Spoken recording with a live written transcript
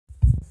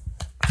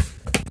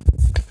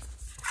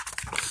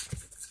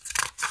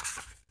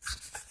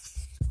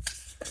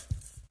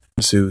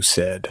Tzu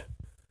said,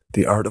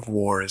 "The art of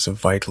war is of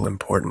vital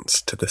importance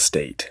to the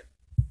state."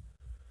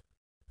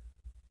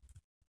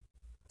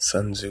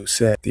 Sun Tzu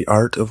said, "The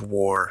art of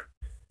war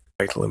is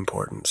of vital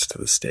importance to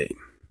the state."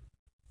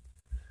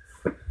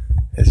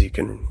 As you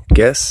can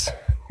guess,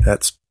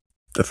 that's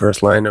the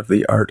first line of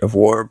The Art of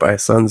War by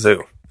Sun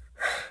Tzu.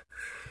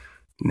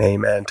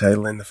 Name and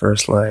title in the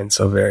first line,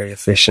 so very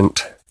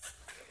efficient.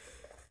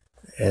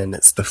 And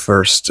it's the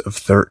first of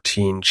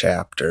 13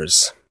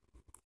 chapters.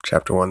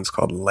 Chapter 1 is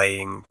called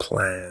Laying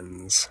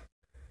Plans.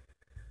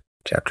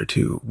 Chapter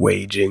 2,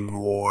 Waging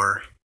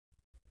War.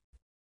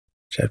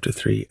 Chapter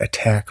 3,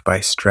 Attack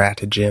by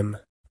Stratagem,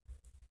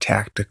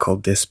 Tactical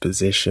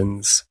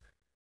Dispositions,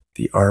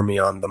 The Army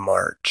on the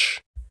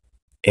March,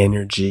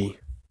 Energy,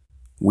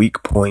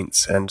 Weak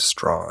Points and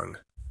Strong,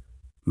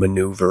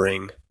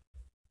 Maneuvering,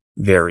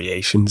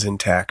 Variations in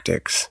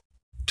Tactics,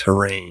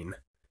 Terrain,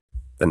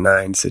 the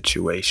 9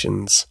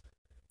 Situations,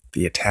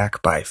 The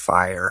Attack by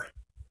Fire,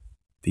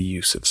 The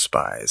Use of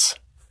Spies.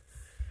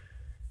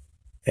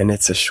 And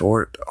it's a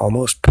short,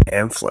 almost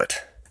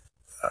pamphlet.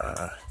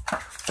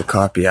 The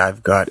copy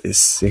I've got is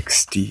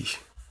 68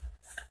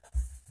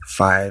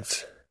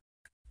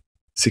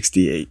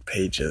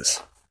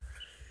 pages.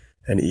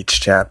 And each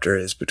chapter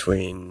is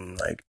between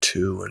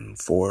 2 and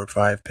 4 or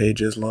 5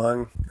 pages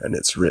long. And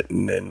it's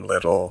written in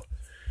little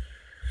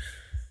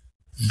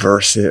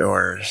verses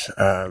or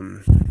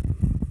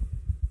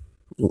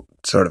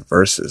sort of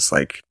verses,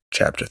 like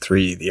Chapter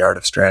 3, The Art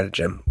of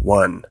Stratagem.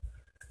 1.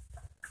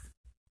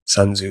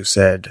 Sun Tzu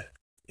said,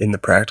 "In the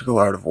practical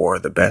art of war,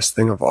 the best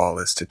thing of all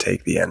is to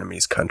take the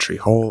enemy's country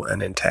whole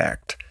and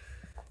intact.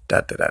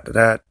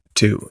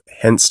 2.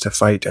 Hence to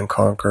fight and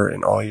conquer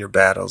in all your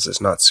battles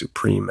is not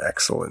supreme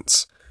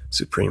excellence.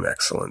 Supreme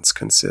excellence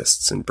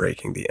consists in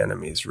breaking the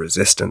enemy's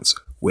resistance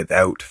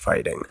without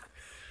fighting."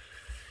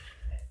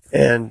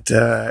 And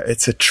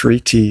it's a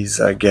treatise,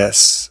 I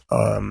guess,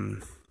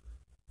 on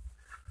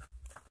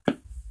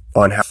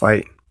how to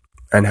fight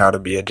and how to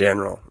be a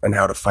general and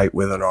how to fight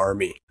with an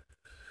army.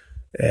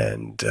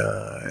 And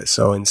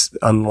so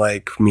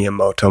unlike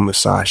Miyamoto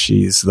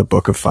Musashi's The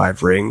Book of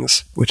Five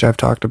Rings, which I've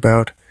talked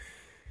about,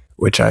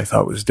 which I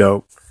thought was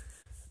dope,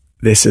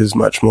 this is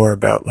much more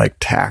about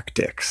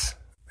tactics,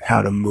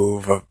 how to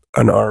move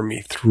an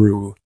army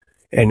through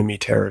enemy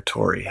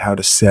territory, how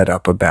to set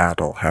up a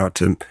battle, how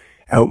to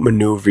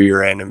outmaneuver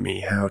your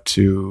enemy, how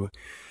to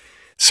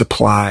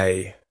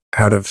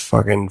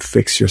fucking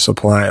fix your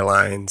supply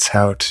lines,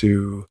 how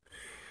to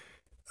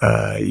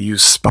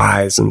use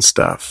spies and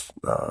stuff.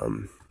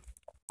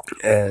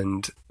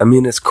 And I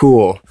mean, it's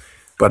cool,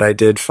 but I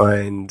did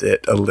find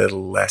it a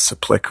little less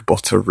applicable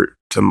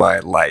to my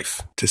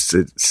life, to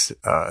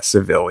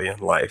civilian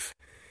life.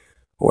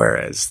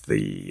 Whereas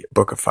the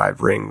Book of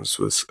Five Rings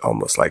was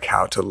almost like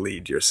how to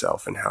lead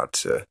yourself and how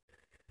to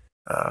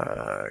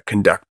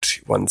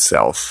conduct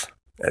oneself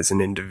as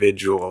an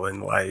individual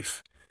in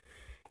life.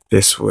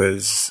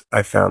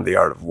 I found The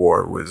Art of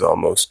War was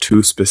almost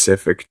too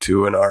specific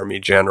to an army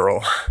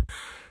general,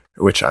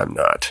 which I'm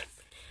not.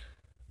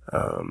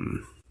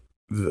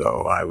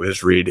 Though I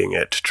was reading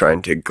it,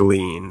 trying to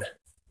glean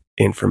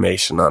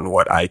information on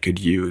what I could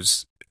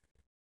use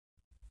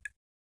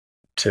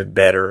to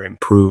better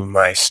improve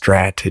my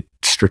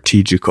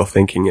strategical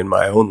thinking in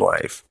my own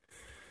life.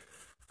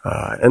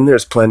 And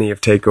there's plenty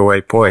of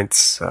takeaway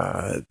points.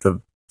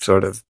 The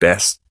sort of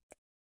best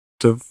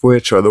of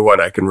which, or the one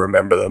I can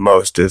remember the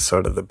most, is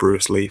sort of the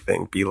Bruce Lee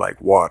thing, be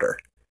like water.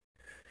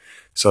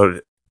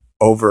 So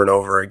over and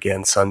over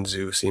again, Sun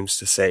Tzu seems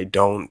to say,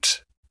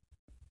 don't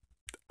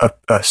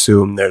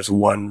assume there's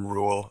one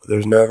rule.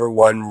 There's never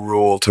one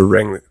rule to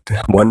ring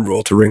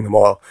them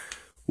all,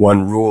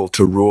 one rule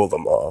to rule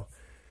them all.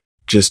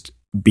 Just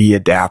be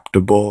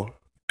adaptable,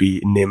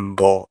 be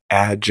nimble,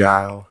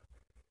 agile,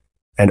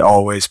 and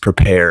always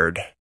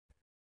prepared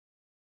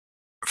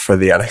for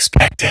the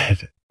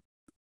unexpected.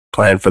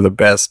 Plan for the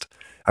best.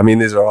 I mean,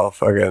 these are all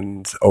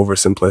fucking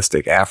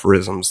oversimplistic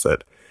aphorisms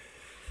that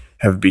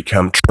have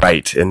become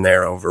trite in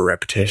their over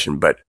repetition.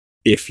 But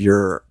if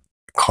you're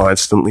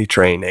constantly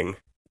training,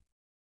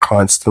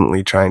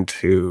 constantly trying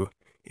to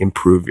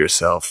improve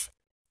yourself,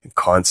 and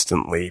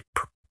constantly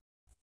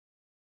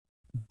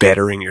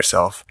bettering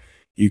yourself,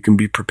 you can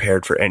be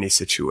prepared for any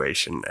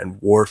situation.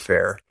 And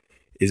warfare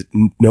is,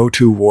 no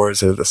two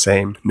wars are the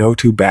same. No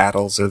two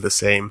battles are the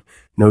same.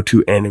 No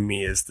two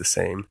enemy is the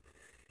same.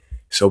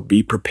 So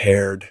be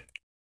prepared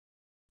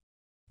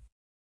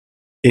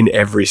in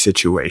every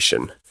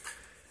situation.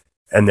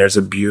 And there's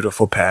a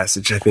beautiful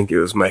passage, I think it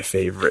was my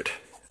favorite.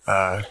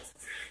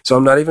 So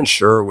I'm not even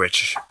sure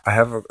which. I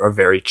have a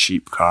very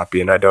cheap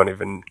copy, and I don't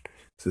even...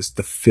 This is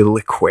the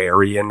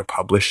Filiquarian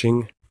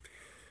Publishing.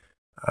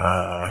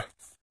 But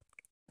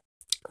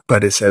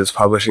it says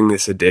publishing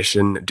this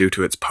edition due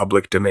to its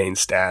public domain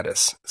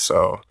status.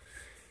 So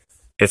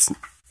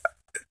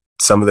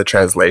some of the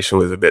translation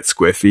was a bit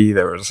squiffy.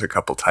 There was a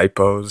couple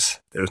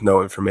typos. There was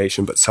no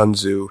information, but Sun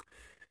Tzu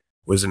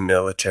was a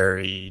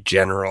military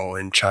general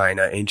in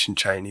China, ancient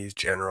Chinese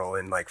general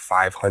in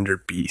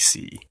 500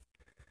 BC.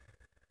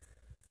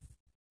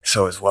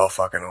 So it's well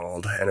fucking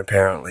old. And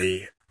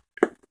apparently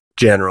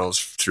generals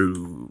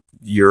through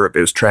Europe,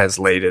 it was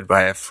translated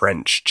by a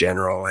French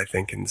general, I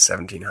think in the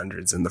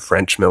 1700s, and the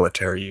French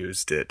military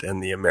used it,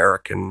 and the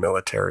American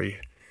military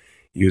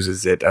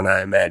uses it, and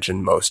I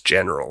imagine most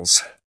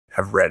generals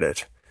have read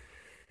it.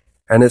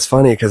 And it's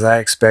funny because I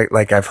expect,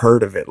 like, I've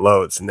heard of it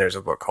loads, and there's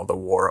a book called The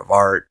War of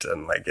Art,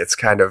 and like it's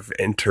kind of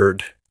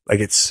entered, like,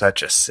 it's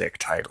such a sick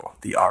title,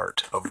 The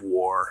Art of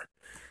War.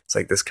 It's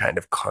like this kind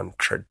of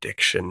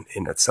contradiction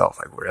in itself.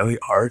 Like, really,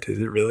 art? Is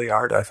it really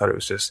art? I thought it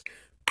was just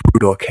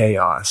brutal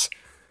chaos.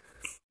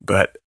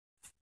 But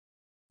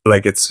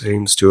like, it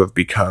seems to have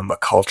become a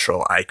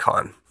cultural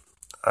icon.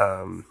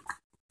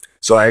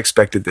 So I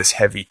expected this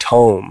heavy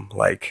tome,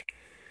 like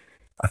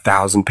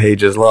 1,000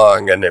 pages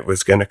long, and it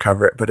was going to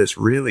cover it, but it's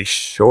really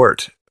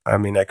short. I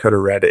mean, I could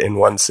have read it in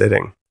one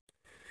sitting.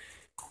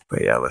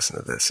 But yeah, listen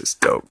to this. It's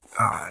dope.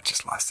 I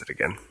just lost it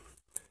again.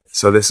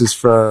 So this is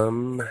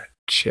from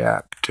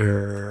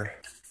chapter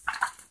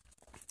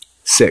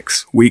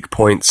 6, Weak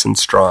Points and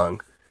Strong.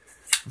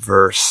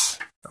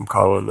 I'm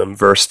calling them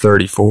verse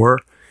 34.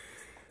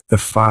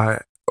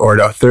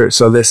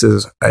 So this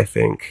is, I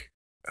think,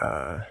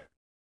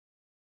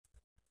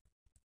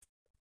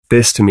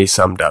 this to me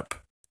summed up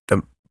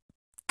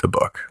the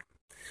book.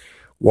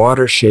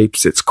 Water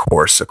shapes its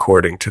course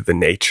according to the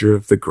nature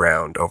of the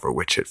ground over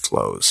which it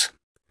flows.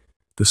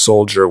 The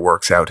soldier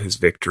works out his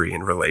victory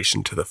in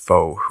relation to the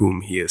foe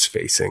whom he is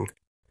facing.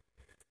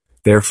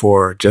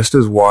 Therefore, just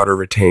as water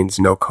retains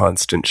no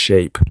constant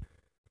shape,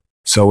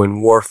 so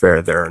in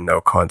warfare there are no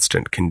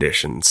constant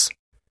conditions.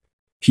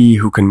 He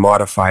who can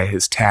modify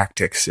his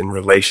tactics in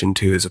relation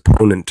to his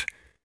opponent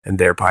and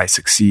thereby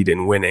succeed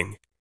in winning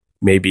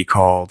may be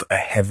called a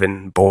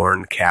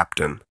heaven-born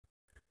captain.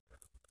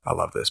 I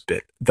love this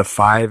bit. The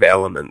 5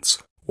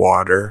 elements,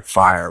 water,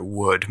 fire,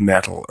 wood,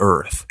 metal,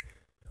 earth,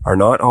 are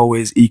not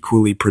always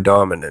equally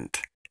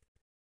predominant.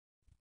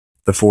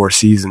 The 4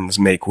 seasons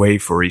make way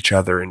for each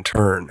other in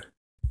turn.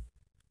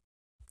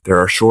 There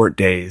are short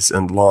days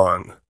and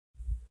long.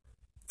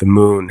 The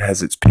moon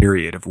has its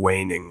period of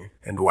waning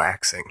and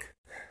waxing.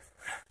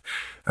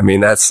 I mean,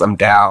 that's some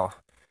Tao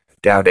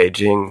De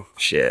Jing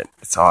shit.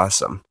 It's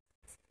awesome.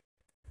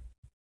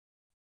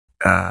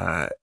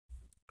 And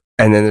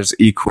then there's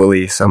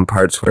equally some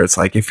parts where it's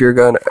like, if you're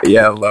gonna,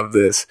 I love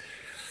this.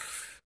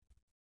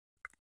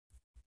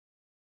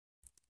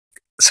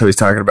 So he's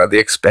talking about the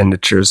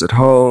expenditures at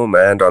home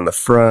and on the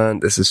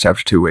front. This is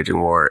chapter 2,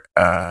 Waging War.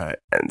 And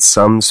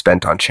some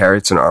spent on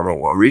chariots and armor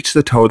will reach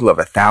the total of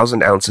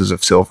 1,000 ounces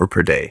of silver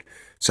per day.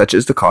 Such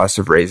is the cost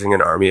of raising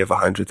an army of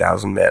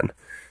 100,000 men.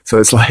 So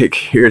it's like,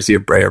 here's your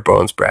bare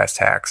bones brass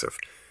tacks of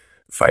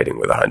fighting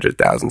with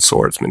 100,000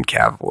 swordsmen,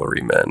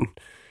 cavalrymen,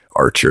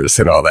 archers,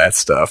 and all that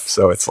stuff.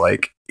 So it's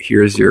like,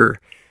 here's your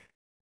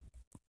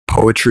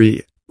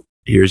poetry,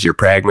 here's your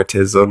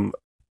pragmatism,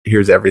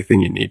 here's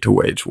everything you need to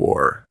wage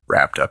war,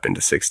 wrapped up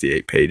into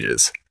 68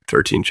 pages,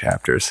 13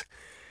 chapters.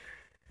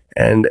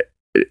 And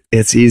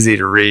it's easy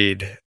to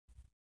read.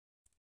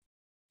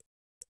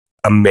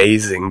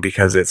 Amazing,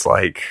 because it's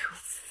like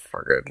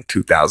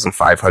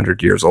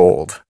 2,500 years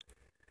old.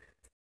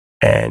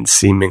 And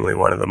seemingly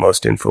one of the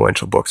most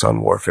influential books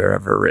on warfare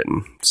ever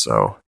written.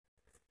 So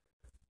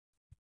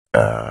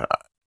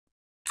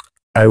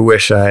I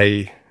wish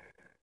in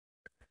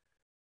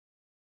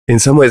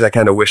some ways I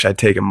kind of wish I'd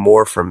taken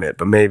more from it,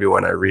 but maybe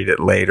when I read it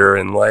later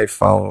in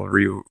life, I'll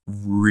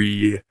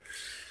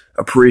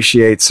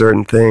appreciate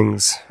certain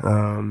things.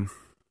 But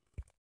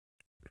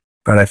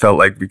I felt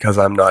like because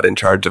I'm not in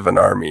charge of an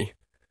army,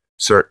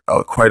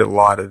 quite a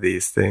lot of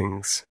these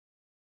things.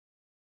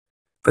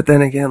 But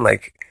then again,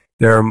 like,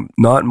 there are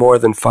not more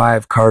than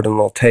 5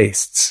 cardinal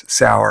tastes: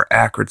 sour,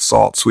 acrid,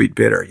 salt, sweet,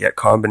 bitter, yet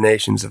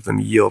combinations of them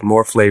yield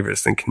more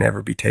flavors than can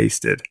ever be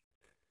tasted.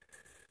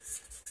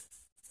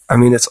 I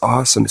mean, it's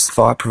awesome. It's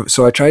thought-provoking.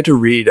 So I tried to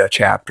read a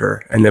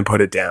chapter and then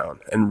put it down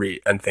and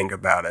read and think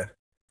about it.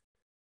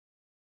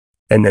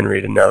 And then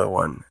read another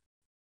one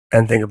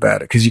and think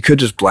about it. Because you could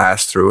just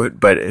blast through it,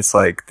 but it's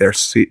like they're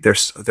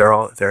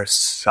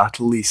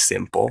subtly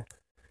simple,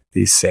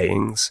 these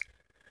sayings.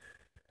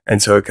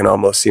 And so it can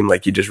almost seem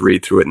like you just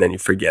read through it and then you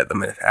forget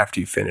them after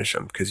you finish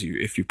them. Because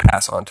if you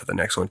pass on to the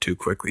next one too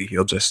quickly,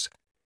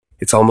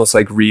 it's almost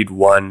like read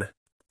one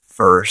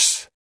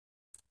verse,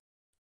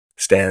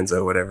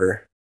 stanza,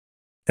 whatever,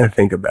 and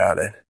think about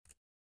it.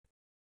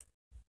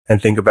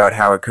 And think about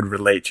how it could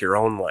relate to your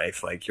own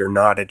life. Like, you're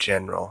not a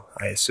general,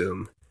 I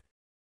assume,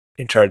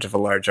 in charge of a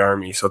large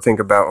army. So think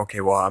about,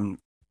 okay, well,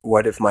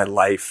 what if my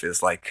life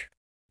is like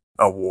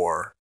a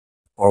war?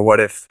 Or what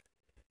if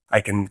I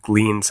can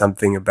glean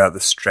something about the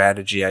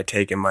strategy I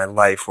take in my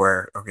life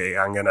where, okay,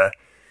 I'm going to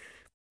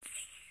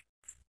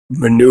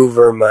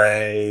maneuver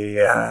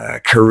my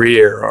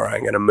career, or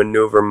I'm going to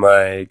maneuver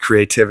my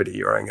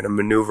creativity, or I'm going to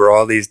maneuver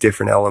all these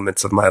different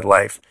elements of my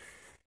life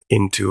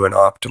into an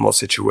optimal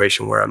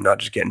situation where I'm not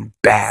just getting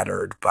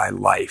battered by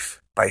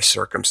life, by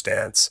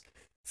circumstance.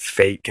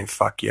 Fate can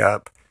fuck you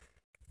up.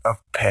 A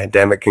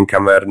pandemic can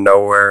come out of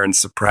nowhere and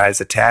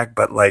surprise attack,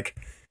 but like,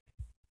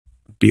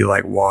 be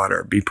like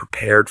water, be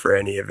prepared for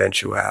any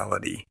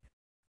eventuality,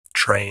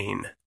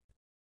 train,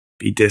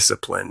 be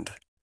disciplined.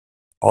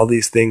 All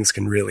these things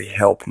can really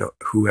help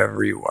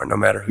whoever you are, no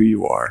matter who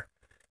you are.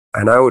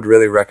 And I would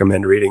really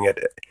recommend reading it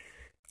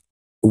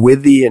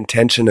with the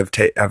intention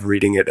of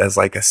reading it as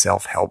like a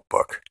self-help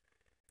book.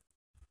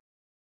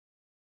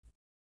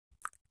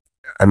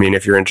 I mean,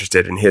 if you're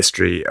interested in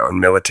history, on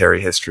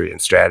military history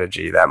and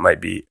strategy, that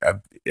might be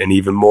an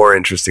even more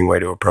interesting way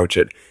to approach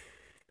it.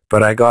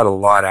 But I got a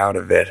lot out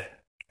of it,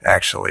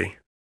 actually.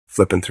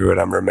 Flipping through it,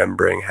 I'm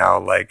remembering how,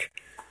 like,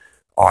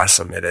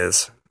 awesome it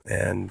is.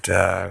 And,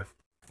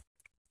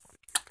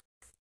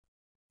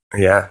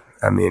 yeah,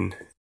 I mean,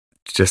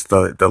 just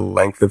the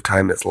length of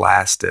time it's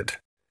lasted.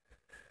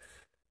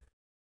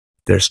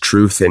 There's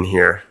truth in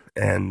here,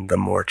 and the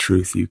more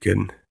truth you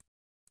can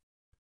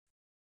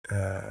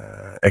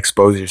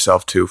expose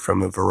yourself to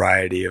from a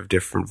variety of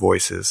different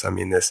voices. I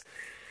mean,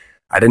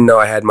 I didn't know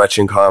I had much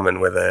in common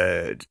with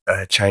a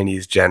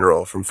Chinese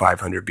general from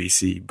 500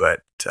 BC,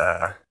 but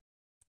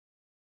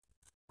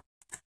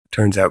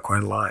turns out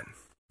quite a lot.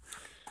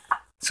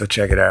 So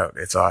check it out.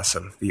 It's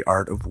awesome. The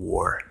Art of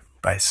War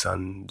by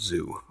Sun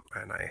Tzu.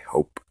 And I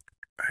hope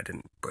I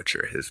didn't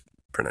butcher his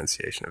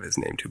pronunciation of his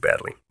name too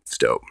badly. It's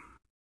dope.